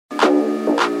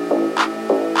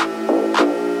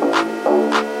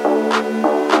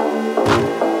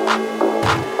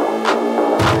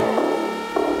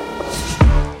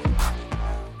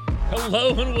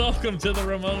and welcome to the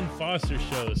Ramon Foster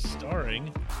Show,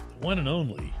 starring the one and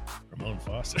only Ramon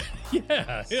Foster.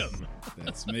 Yeah, him.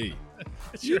 That's me.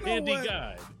 It's your handy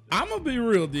guide. I'm going to be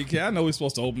real, DK. I know we're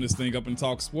supposed to open this thing up and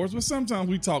talk sports, but sometimes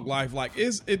we talk life. Like,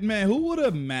 man, who would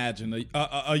have imagined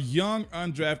a young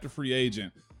undrafted free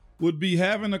agent would be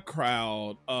having a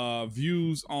crowd,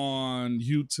 views on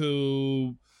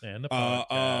YouTube, And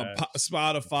the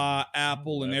Spotify,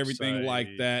 Apple, and everything website. like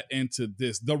that into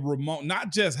this. The Ramon,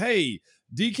 not just, hey,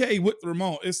 DK with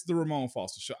Ramon. It's the Ramon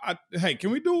Foster Show. Hey,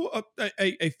 can we do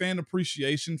a fan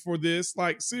appreciation for this?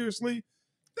 Like, seriously?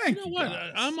 Thank you. You know what?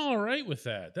 Guys. I'm all right with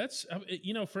that. That's,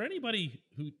 for anybody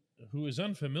who is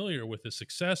unfamiliar with the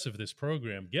success of this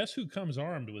program, guess who comes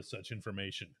armed with such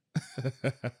information?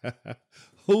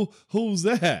 Who's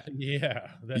that? Yeah,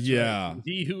 that's right.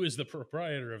 He who is the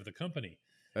proprietor of the company.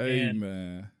 Hey,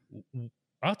 man.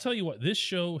 I'll tell you what, this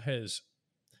show has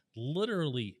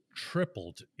literally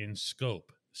tripled in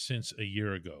scope since a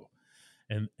year ago.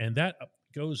 And that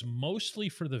goes mostly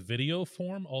for the video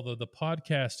form, although the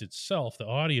podcast itself, the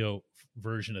audio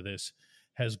version of this,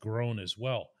 has grown as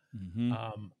well. Mm-hmm.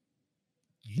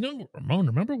 Ramon,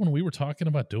 remember when we were talking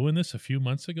about doing this a few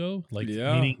months ago? Like,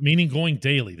 yeah. meaning going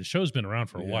daily. The show's been around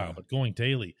for a while, but going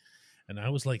daily. And I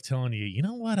was like telling you, you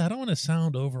know what? I don't want to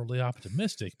sound overly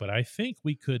optimistic, but I think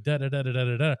we could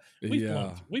da-da-da-da-da-da.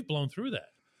 We've blown through that.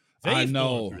 I know.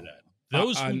 Blown through that.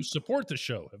 Those who support the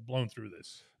show have blown through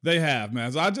this. They have,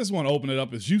 man. So I just want to open it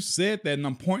up. As you said that, and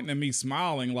I'm pointing at me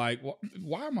smiling, like,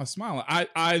 why am I smiling?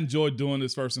 I enjoy doing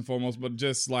this first and foremost, but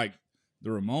just like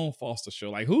the Ramon Foster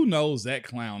Show, like, who knows that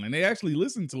clown? And they actually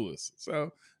listen to us.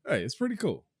 So, hey, it's pretty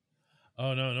cool.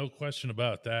 Oh, no question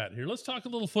about that. Here, let's talk a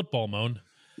little football, Moan.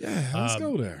 Yeah, let's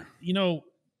go there.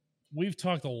 We've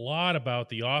talked a lot about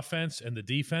the offense and the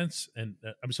defense, and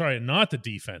I'm sorry, not the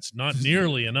defense, not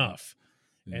nearly enough.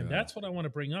 Yeah. And that's what I want to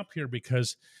bring up here,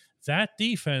 because that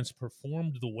defense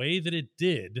performed the way that it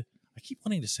did. I keep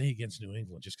wanting to say against New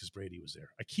England just because Brady was there.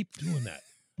 I keep doing that.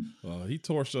 Well, he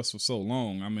torched us for so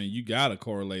long. I mean, you got to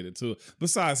correlate it to it.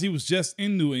 Besides, he was just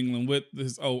in New England with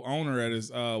his old owner at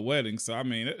his wedding. So, I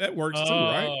mean, that works too,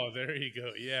 right? Oh, there you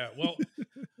go. Yeah. Well,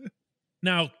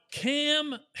 now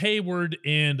Cam Hayward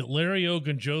and Larry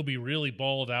Ogunjobi really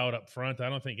balled out up front. I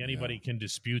don't think anybody can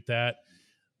dispute that.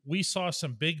 We saw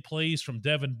some big plays from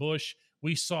Devin Bush.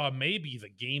 We saw maybe the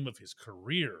game of his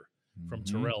career from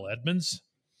Terrell Edmonds.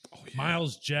 Oh, yeah.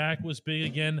 Miles Jack was big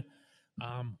again.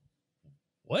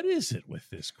 What is it with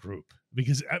this group?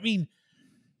 Because, I mean,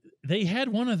 they had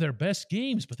one of their best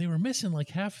games, but they were missing like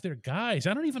half their guys.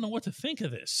 I don't even know what to think of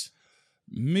this.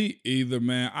 Me either,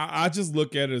 man. I just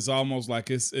look at it as almost like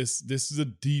this is a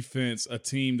defense, a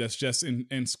team that's just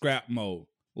in scrap mode.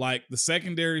 Like, the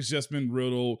secondary's just been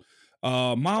riddled.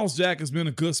 Miles Jack has been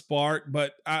a good spark,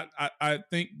 but I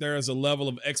think there is a level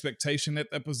of expectation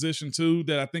at that position too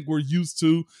that I think we're used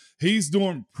to. He's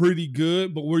doing pretty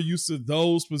good, but we're used to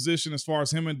those positions as far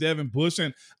as him and Devin Bush.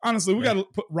 And honestly, we got to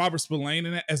put Robert Spillane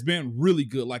in it as being really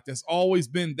good. Like, there's always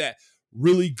been that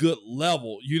really good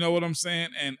level. You know what I'm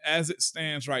saying? And as it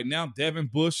stands right now, Devin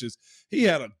Bush he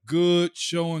had a good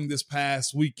showing this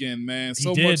past weekend, man.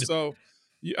 So much so.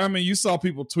 I mean, you saw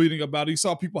people tweeting about it. You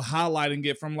saw people highlighting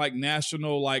it from like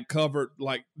national, like covered,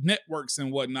 like networks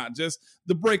and whatnot. Just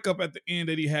the breakup at the end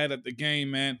that he had at the game,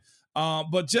 man.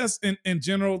 But just in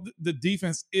general, the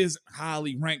defense is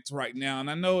highly ranked right now.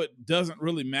 And I know it doesn't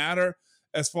really matter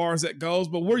as far as that goes,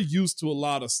 but we're used to a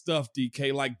lot of stuff,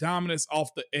 DK, like dominance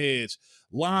off the edge,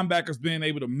 linebackers being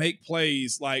able to make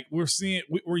plays. Like, we're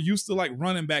used to like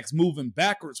running backs moving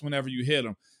backwards whenever you hit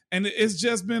them. And it's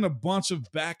just been a bunch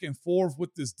of back and forth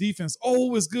with this defense.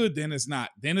 Oh, it's good. Then it's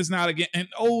not. Then it's not again. And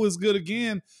oh, it's good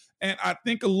again. And I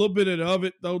think a little bit of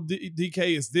it, though,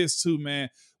 DK, is this too, man.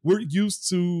 We're used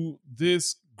to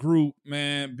this group,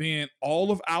 man, being all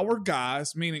of our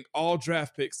guys, meaning all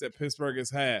draft picks that Pittsburgh has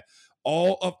had,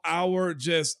 all of our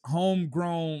just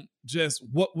homegrown, just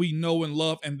what we know and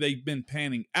love, and they've been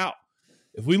panning out.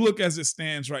 If we look as it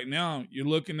stands right now, you're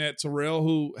looking at Terrell,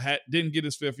 who didn't get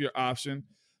his fifth-year option.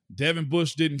 Devin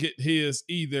Bush didn't get his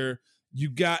either. You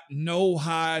got no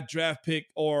high draft pick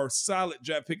or solid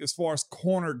draft pick as far as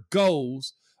corner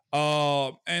goes.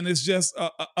 And it's just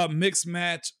a mixed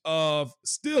match of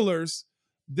Steelers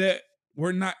that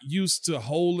we're not used to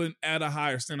holding at a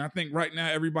higher standard. I think right now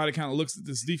everybody kind of looks at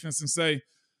this defense and say,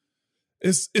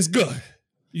 it's good.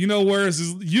 You know, whereas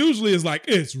usually it's like,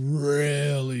 it's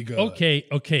really good.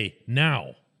 Okay.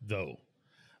 Now, though,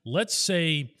 let's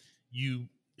say you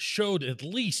showed at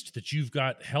least that you've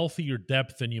got healthier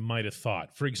depth than you might have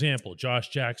thought. For example, Josh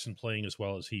Jackson playing as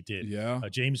well as he did. Yeah.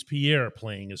 James Pierre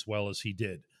playing as well as he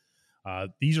did.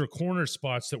 These are corner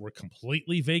spots that were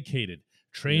completely vacated.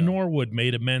 Trey Yeah. Norwood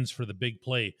made amends for the big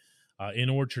play in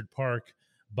Orchard Park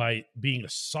by being a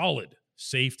solid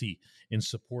safety in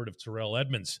support of Terrell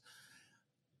Edmonds.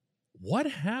 What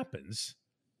happens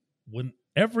when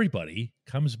everybody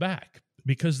comes back?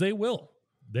 Because they will.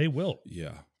 They will.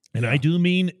 Yeah. And Yeah. I do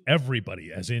mean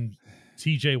everybody, as in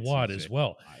TJ Watt TJ. as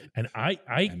well. And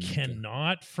I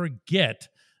cannot forget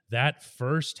that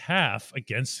first half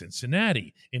against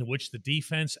Cincinnati, in which the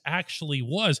defense actually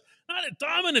was not a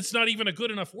dominance, not even a good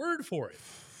enough word for it.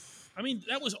 I mean,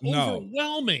 that was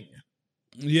overwhelming.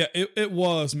 Yeah, it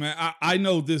was, man. I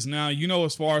know this now. You know,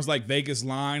 as far as like Vegas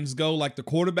lines go, like the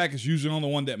quarterback is usually on the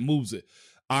one that moves it.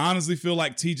 I honestly feel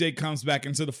like TJ comes back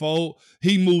into the fold.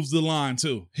 He moves the line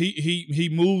too. He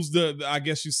moves the I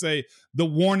guess you say the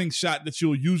warning shot that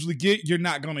you'll usually get. You're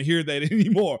not going to hear that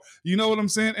anymore. You know what I'm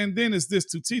saying? And then it's this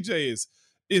too. TJ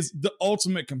is the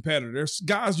ultimate competitor. There's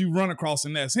guys you run across,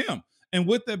 and that's him. And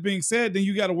with that being said, then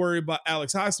you got to worry about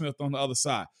Alex Highsmith on the other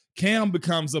side. Cam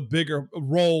becomes a bigger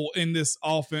role in this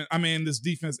offense. I mean, this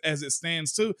defense as it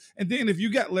stands too. And then if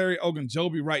you got Larry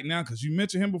Ogunjobi right now, because you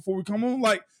mentioned him before we come on,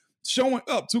 like showing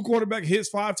up, 2 quarterback hits,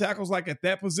 5 tackles, like at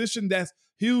that position, that's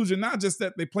huge. And not just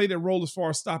that, they play their role as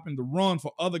far as stopping the run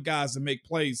for other guys to make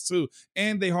plays too.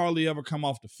 And they hardly ever come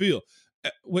off the field.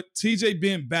 With TJ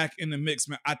being back in the mix,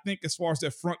 man, I think as far as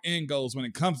that front end goes, when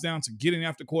it comes down to getting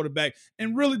after quarterback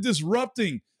and really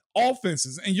disrupting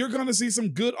offenses, and you're going to see some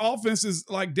good offenses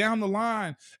like down the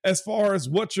line as far as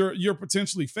what you're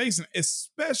potentially facing,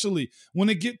 especially when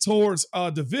it get towards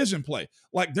division play.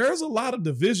 Like there's a lot of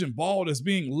division ball that's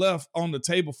being left on the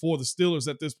table for the Steelers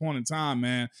at this point in time,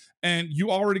 man. And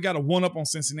you already got a one up on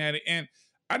Cincinnati. And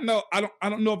I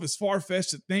don't know if it's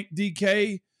far-fetched to think,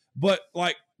 DK, but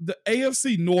like the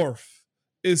AFC North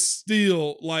is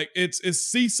still like it's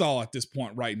seesaw at this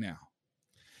point right now.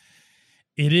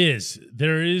 It is.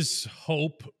 There is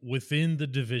hope within the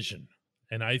division.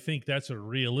 And I think that's a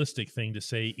realistic thing to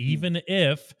say, even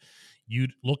if you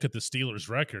look at the Steelers'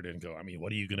 record and go, I mean,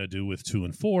 what are you going to do with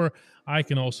 2-4? I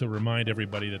can also remind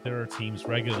everybody that there are teams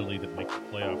regularly that make the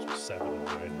playoffs with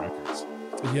 7-9 records.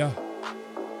 Yeah.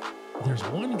 There's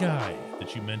one guy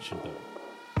that you mentioned,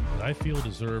 though, that I feel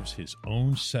deserves his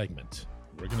own segment.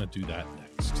 We're going to do that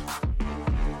next.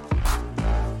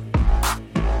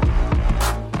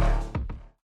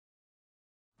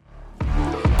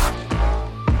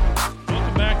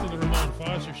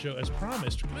 Show. As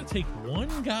promised, we're going to take one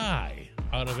guy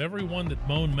out of everyone that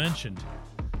Moan mentioned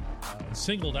and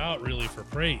singled out really for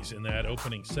praise in that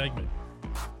opening segment.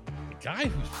 A guy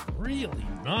who's really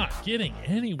not getting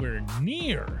anywhere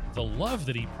near the love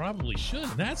that he probably should,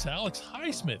 and that's Alex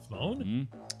Highsmith, Moan.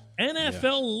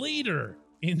 NFL leader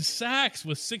in sacks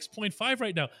with 6.5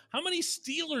 right now. How many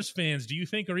Steelers fans do you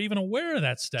think are even aware of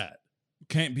that stat?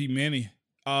 Can't be many.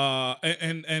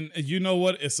 And you know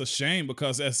what? It's a shame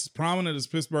because as prominent as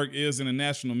Pittsburgh is in the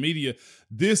national media,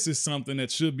 this is something that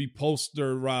should be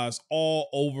posterized all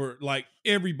over like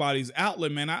everybody's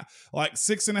outlet, man. I like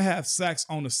 6.5 sacks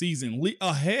on the season,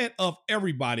 ahead of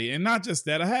everybody. And not just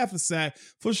that, a half a sack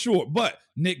for sure. But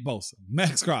Nick Bosa,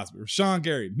 Max Crosby, Rashawn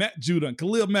Gary, Matt Judon,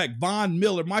 Khalil Mack, Von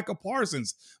Miller, Michael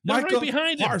Parsons. Right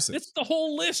behind him. It's the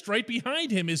whole list right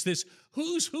behind him is this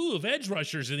who's who of edge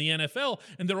rushers in the NFL,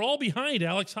 and they're all behind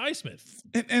Alex Highsmith.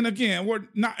 And again, we're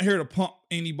not here to pump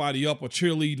anybody up or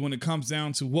cheerlead when it comes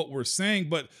down to what we're saying,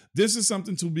 but this is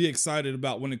something to be excited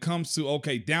about when it comes to,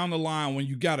 okay, down the line when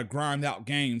you got to grind out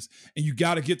games and you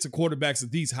got to get to quarterbacks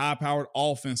of these high-powered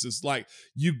offenses, like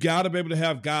you got to be able to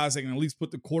have guys that can at least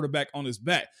put the quarterback on his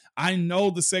back. I know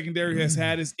the secondary has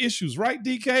had its issues, right,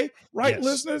 DK? Right, yes.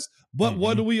 Listeners? But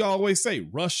what do we always say?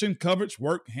 Rush and coverage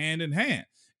work hand in hand.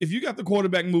 If you got the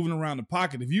quarterback moving around the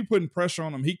pocket, if you're putting pressure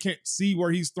on him, he can't see where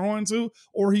he's throwing to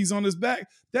or he's on his back.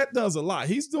 That does a lot.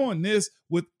 He's doing this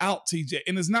without TJ.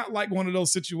 And it's not like one of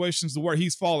those situations where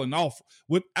he's falling off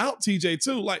without TJ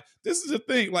too. Like this is the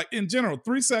thing, like in general,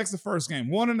 3 sacks the first game,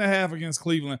 1.5 against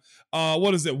Cleveland.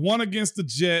 1 against the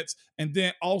Jets, and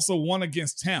then also 1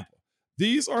 against Tampa.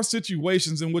 These are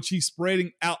situations in which he's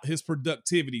spreading out his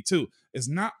productivity too. It's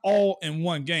not all in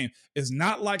one game. It's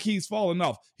not like he's falling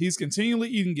off. He's continually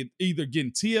either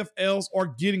getting TFLs or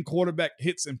getting quarterback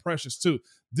hits and pressures too.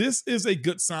 This is a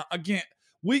good sign. Again,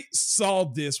 we saw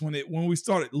this when we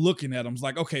started looking at him. It's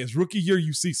like, okay, it's rookie year,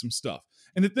 you see some stuff.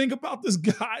 And the thing about this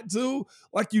guy too,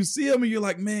 like you see him and you're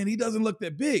like, man, he doesn't look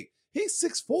that big. He's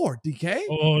 6'4", DK.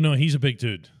 Oh, no, he's a big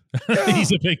dude. Yeah.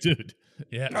 He's a big dude.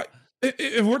 Yeah.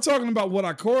 If we're talking about what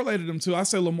I correlated him to, I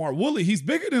say Lamar Woodley. He's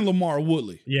bigger than Lamar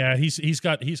Woodley. Yeah, he's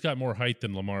got more height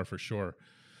than Lamar for sure.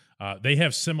 They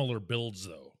have similar builds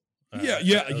though. Yeah.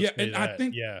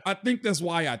 And Yeah. I think that's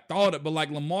why I thought it. But like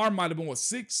Lamar might have been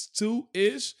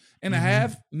 6'2" and a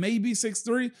half, maybe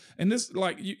 6'3". And this,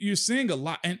 like, you're seeing a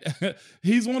lot. And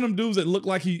he's one of them dudes that look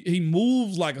like he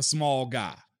moves like a small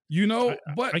guy,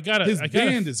 but his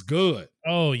bend is good.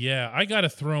 Oh yeah. I gotta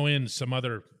throw in some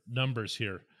other numbers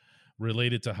here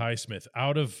related to Highsmith.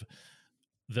 Out of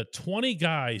the 20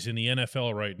 guys in the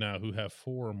NFL right now who have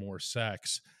 4 or more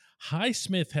sacks,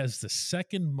 Highsmith has the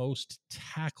second most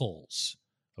tackles.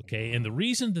 Okay. And the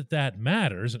reason that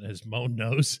matters, and as Moan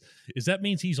knows, is that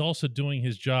means he's also doing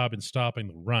his job in stopping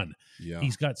the run. Yeah.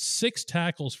 He's got 6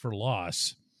 tackles for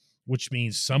loss, which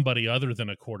means somebody other than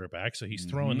a quarterback. So he's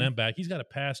throwing them back. He's got a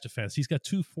pass defense. He's got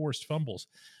 2 forced fumbles.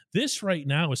 This right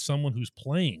now is someone who's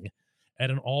playing at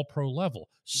an all-pro level.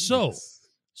 So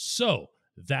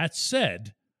that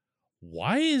said,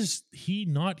 why is he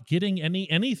not getting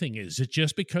anything? Is it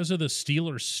just because of the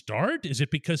Steelers' start? Is it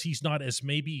because he's not as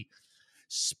maybe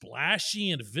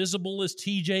splashy and visible as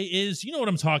TJ is? You know what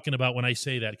I'm talking about when I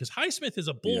say that, because Highsmith is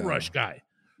a bull rush guy.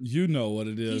 You know what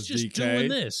it is, He's just DK. doing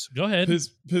this. Go ahead.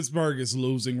 Pittsburgh is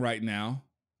losing right now.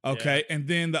 Okay. Yeah. And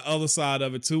then the other side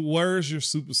of it too, where's your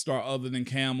superstar other than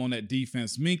Cam on that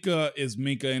defense? Minka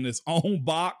in his own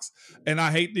box. And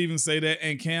I hate to even say that.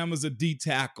 And Cam is a D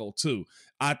tackle too.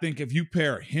 I think if you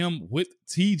pair him with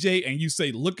TJ and you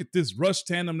say, look at this rush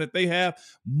tandem that they have,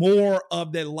 more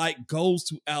of that light goes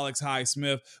to Alex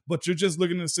Highsmith. But you're just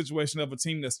looking at the situation of a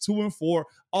team that's 2-4.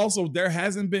 Also, there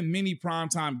hasn't been many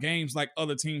primetime games like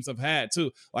other teams have had too.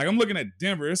 Like, I'm looking at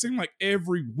Denver. It seems like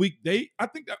every week I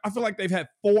feel like they've had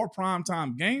 4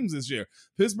 primetime games this year.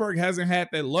 Pittsburgh hasn't had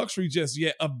that luxury just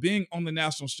yet of being on the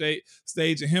national stage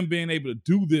and him being able to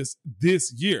do this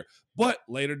year. But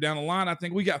later down the line, I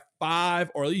think we got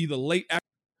 5 or either late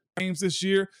games this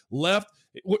year left.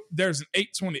 There's an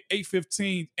 8-20,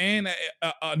 8-15, and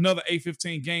another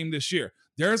 8-15 game this year.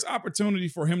 There's opportunity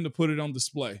for him to put it on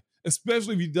display,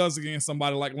 especially if he does against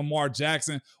somebody like Lamar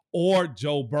Jackson or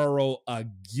Joe Burrow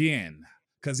again,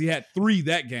 because he had 3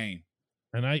 that game.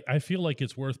 And I feel like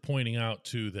it's worth pointing out,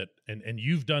 too, that, and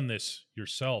you've done this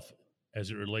yourself as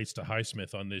it relates to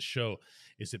Highsmith on this show,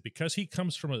 is that because he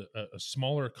comes from a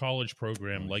smaller college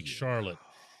program like Charlotte,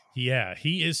 he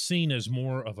is seen as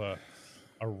more of a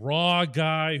raw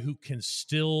guy who can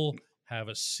still have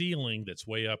a ceiling that's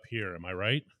way up here. Am I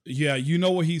right? Yeah, you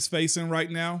know what he's facing right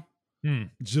now?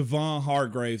 Javon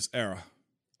Hargrave's era.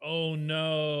 Oh,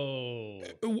 no.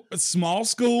 Small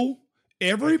school.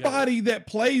 Everybody that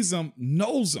plays him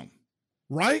knows him,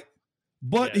 right?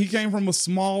 But he came from a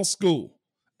small school.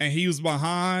 And he was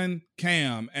behind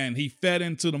Cam, and he fed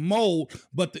into the mold.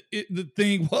 But the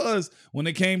thing was, when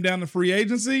it came down to free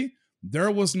agency, there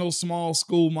was no small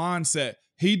school mindset.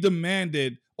 He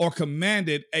demanded or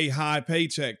commanded a high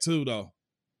paycheck too, though.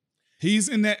 He's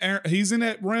in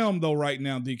that realm though right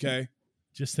now, DK.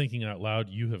 Just thinking out loud,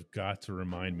 you have got to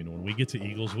remind me when we get to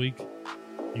Eagles Week.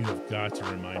 You have got to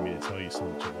remind me to tell you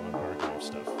some Javon Hargrave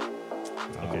stuff.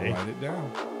 Okay, I'll write it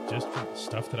down. Just from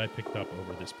stuff that I picked up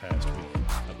over this past week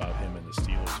about him and the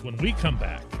Steelers. When we come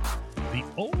back, the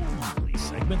only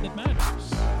segment that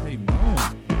matters. Hey, Mo.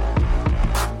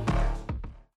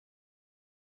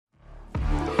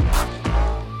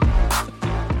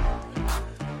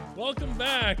 Welcome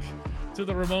back to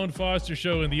the Ramon Foster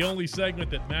Show, and the only segment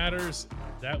that matters,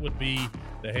 that would be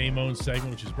the Hey Moan segment,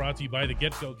 which is brought to you by the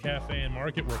Get Go Cafe and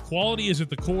Market, where quality is at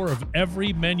the core of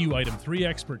every menu item. 3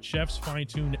 expert chefs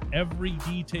fine-tune every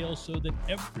detail so that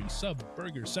every sub,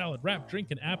 burger, salad, wrap, drink,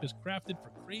 and app is crafted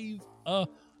for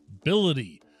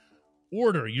craveability.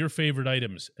 Order your favorite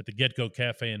items at the Get Go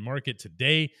Cafe and Market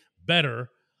today. Better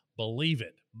believe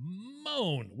it.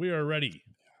 Moan, we are ready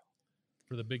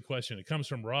for the big question. It comes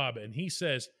from Rob, and he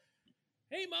says,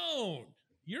 hey, Moan,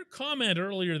 your comment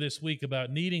earlier this week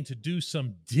about needing to do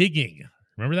some digging.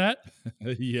 Remember that?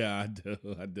 Yeah, I do.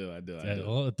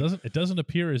 Well, it doesn't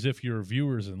appear as if your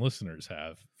viewers and listeners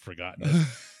have forgotten it.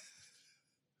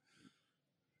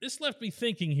 This left me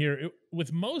thinking here,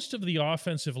 with most of the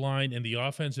offensive line and the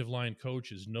offensive line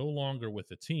coaches no longer with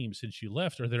the team since you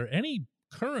left, are there any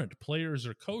current players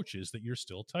or coaches that you're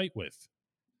still tight with?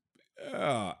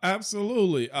 Yeah,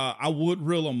 absolutely. I would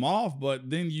reel them off, but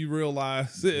then you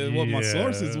realize what my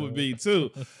sources would be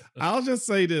too. I'll just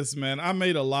say this, man. I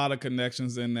made a lot of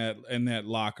connections in that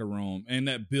locker room and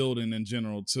that building in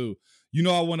general too. You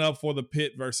know, I went up for the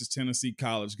Pitt versus Tennessee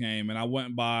college game, and I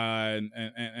went by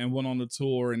and went on the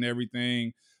tour and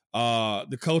everything.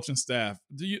 The coaching staff,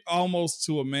 almost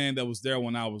to a man that was there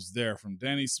when I was there, from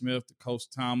Danny Smith to Coach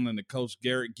Tomlin to Coach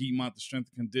Garrett Guimont, the strength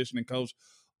and conditioning coach.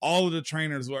 All of the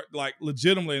trainers were like,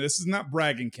 legitimately, this is not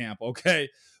bragging camp, okay?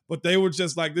 But they were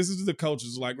just like, this is the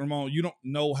coaches like, Ramon, you don't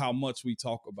know how much we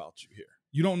talk about you here.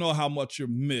 You don't know how much you're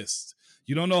missed.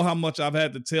 You don't know how much I've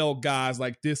had to tell guys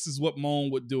like this is what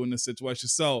Moan would do in this situation.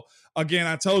 So again,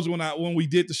 I told you when we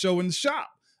did the show in the shop,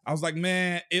 I was like,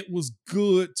 man, it was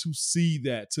good to see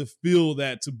that, to feel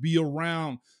that, to be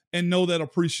around and know that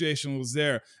appreciation was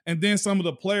there. And then some of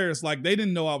the players, like they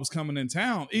didn't know I was coming in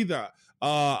town either.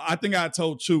 I think I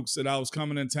told Chooks that I was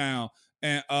coming in town,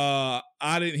 and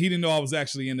he didn't know I was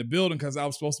actually in the building because I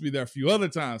was supposed to be there a few other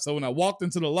times. So when I walked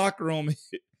into the locker room,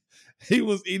 he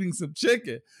was eating some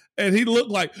chicken, and he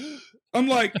looked like, I'm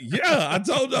like, yeah, I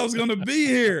told you I was going to be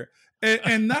here.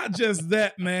 And not just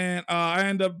that, man. I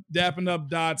ended up dapping up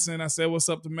Dodson. I said, what's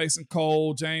up to Mason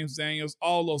Cole, James Daniels,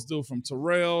 all those dudes from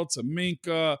Terrell to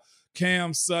Minka,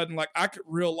 Cam Sutton. Like, I could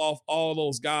reel off all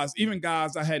those guys, even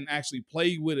guys I hadn't actually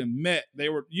played with and met. They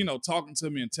were, talking to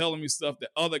me and telling me stuff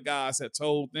that other guys had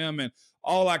told them. And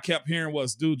all I kept hearing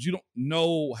was, dude, you don't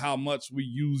know how much we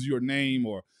use your name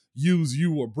or use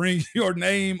you or bring your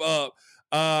name up.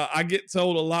 I get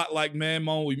told a lot like, man,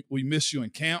 Mo, we miss you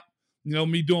in camp.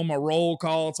 Me doing my roll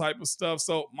call type of stuff.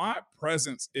 So my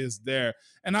presence is there.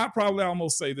 And I probably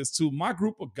almost say this too. My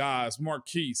group of guys,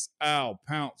 Marquise, Al,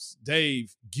 Pounce,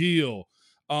 Dave, Gil,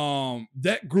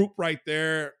 that group right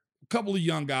there, a couple of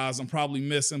young guys I'm probably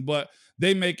missing, but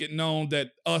they make it known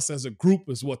that us as a group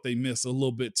is what they miss a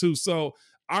little bit too. So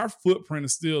our footprint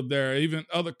is still there. Even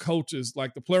other coaches,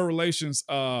 like the player relations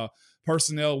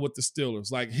personnel with the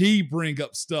Steelers, like he bring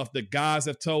up stuff that guys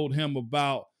have told him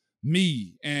about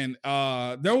me. And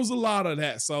there was a lot of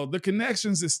that. So the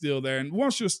connections is still there. And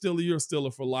once you're a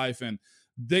Steeler for life. And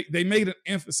they made an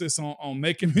emphasis on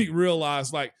making me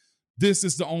realize, like, this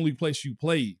is the only place you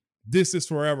played. This is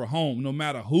forever home, no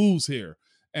matter who's here.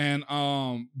 And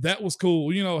that was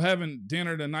cool. Having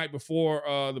dinner the night before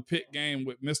the Pitt game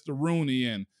with Mr. Rooney,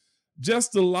 and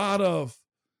just a lot of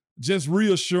just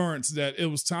reassurance that it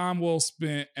was time well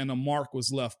spent and a mark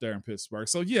was left there in Pittsburgh.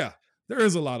 So, yeah, there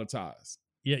is a lot of ties.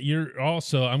 Yeah, you're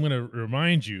also, I'm going to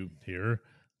remind you here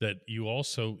that you'll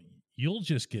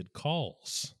just get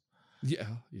calls. Yeah,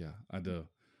 I do.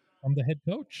 I'm the head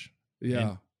coach. Yeah.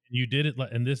 And you did it,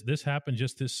 and this happened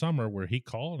just this summer where he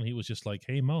called and he was just like,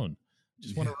 hey, Moan,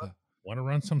 just want to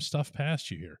run some stuff past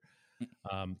you here.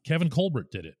 Kevin Colbert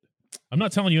did it. I'm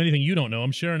not telling you anything you don't know.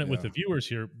 I'm sharing it with the viewers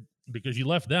here because you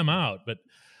left them out. But,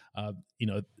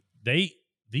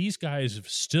 these guys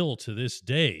still to this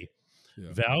day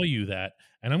value that.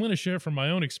 And I'm going to share from my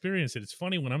own experience that it's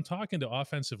funny when I'm talking to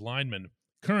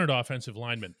current offensive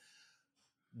linemen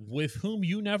with whom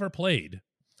you never played,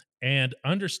 and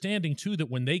understanding too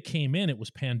that when they came in, it was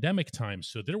pandemic time.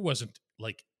 So there wasn't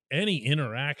like any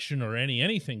interaction or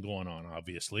anything going on,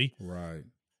 obviously. Right.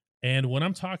 And when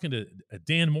I'm talking to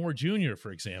Dan Moore Jr.,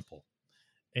 for example,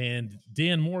 and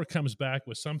Dan Moore comes back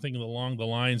with something along the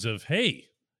lines of, hey,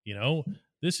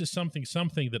 this is something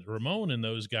that Ramon and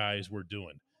those guys were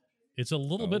doing. It's a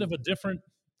little bit of a different,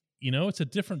 it's a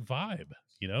different vibe.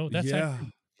 That's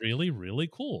actually really, really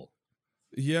cool.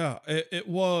 Yeah, it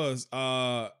was.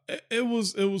 It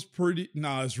was pretty.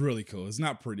 No, it's really cool. It's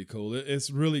not pretty cool.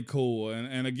 It's really cool.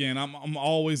 And again, I'm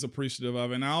always appreciative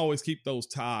of it. And I always keep those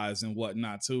ties and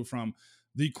whatnot too, from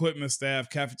the equipment staff,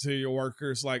 cafeteria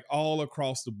workers, like all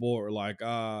across the board. Like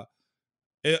I'm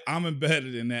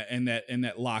embedded in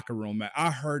that locker room, man.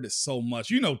 I heard it so much.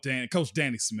 Coach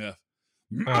Danny Smith.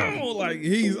 Like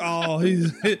he's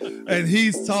and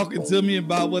he's talking to me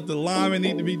about what the linemen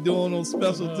need to be doing on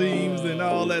special teams and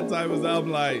all that type of stuff.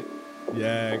 I'm like,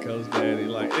 yeah, Coach Danny,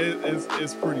 like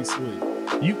it's pretty sweet.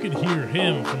 You could hear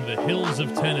him from the hills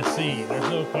of Tennessee. There's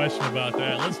no question about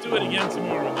that. Let's do it again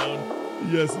tomorrow,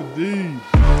 Ramon. Yes,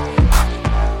 indeed.